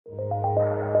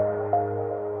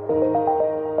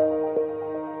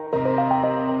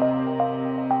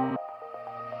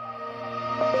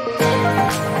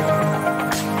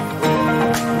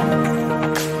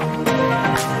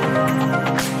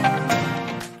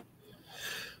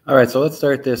All right, so let's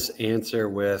start this answer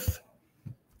with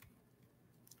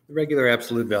the regular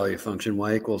absolute value function.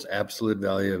 Y equals absolute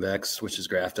value of x, which is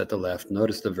graphed at the left.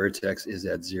 Notice the vertex is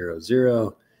at 0,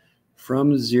 0.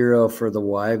 From 0 for the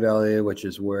y value, which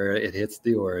is where it hits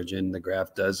the origin, the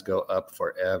graph does go up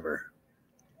forever.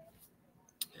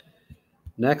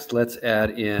 Next, let's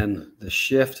add in the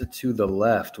shift to the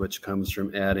left, which comes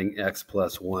from adding x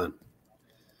plus 1.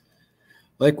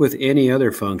 Like with any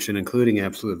other function, including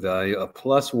absolute value, a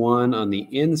plus 1 on the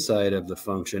inside of the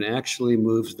function actually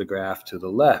moves the graph to the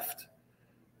left.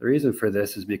 The reason for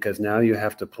this is because now you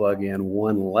have to plug in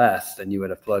 1 less than you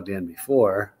would have plugged in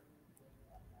before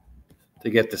to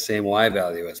get the same y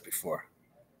value as before.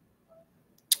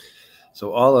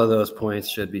 So all of those points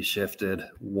should be shifted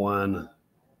 1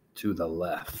 to the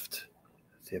left.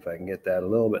 Let's see if I can get that a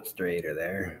little bit straighter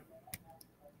there.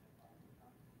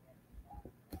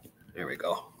 There we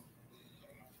go.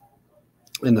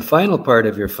 In the final part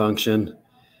of your function,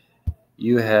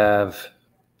 you have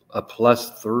a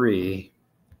plus 3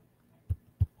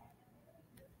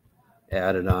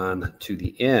 added on to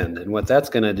the end. And what that's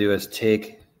going to do is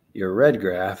take your red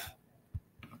graph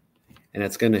and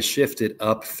it's going to shift it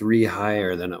up 3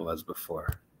 higher than it was before.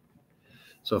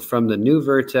 So from the new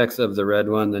vertex of the red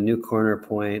one, the new corner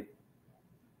point,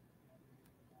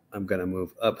 I'm going to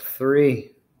move up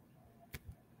 3.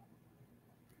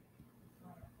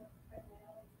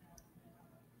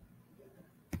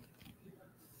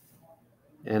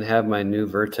 And have my new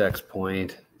vertex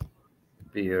point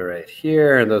be right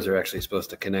here. And those are actually supposed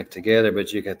to connect together,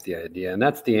 but you get the idea. And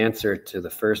that's the answer to the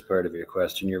first part of your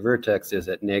question. Your vertex is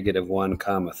at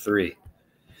 -1, 3.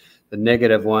 The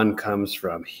 -1 comes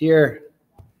from here.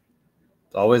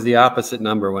 It's always the opposite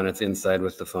number when it's inside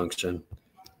with the function.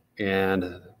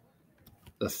 And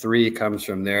the 3 comes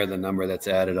from there, the number that's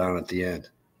added on at the end.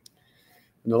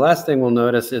 And the last thing we'll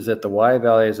notice is that the y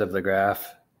values of the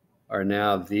graph are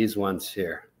now these ones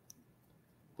here.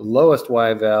 The lowest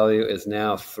y value is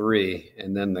now 3,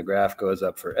 and then the graph goes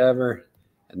up forever,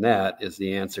 and that is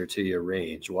the answer to your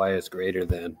range. Y is greater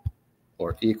than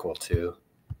or equal to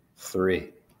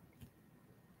 3.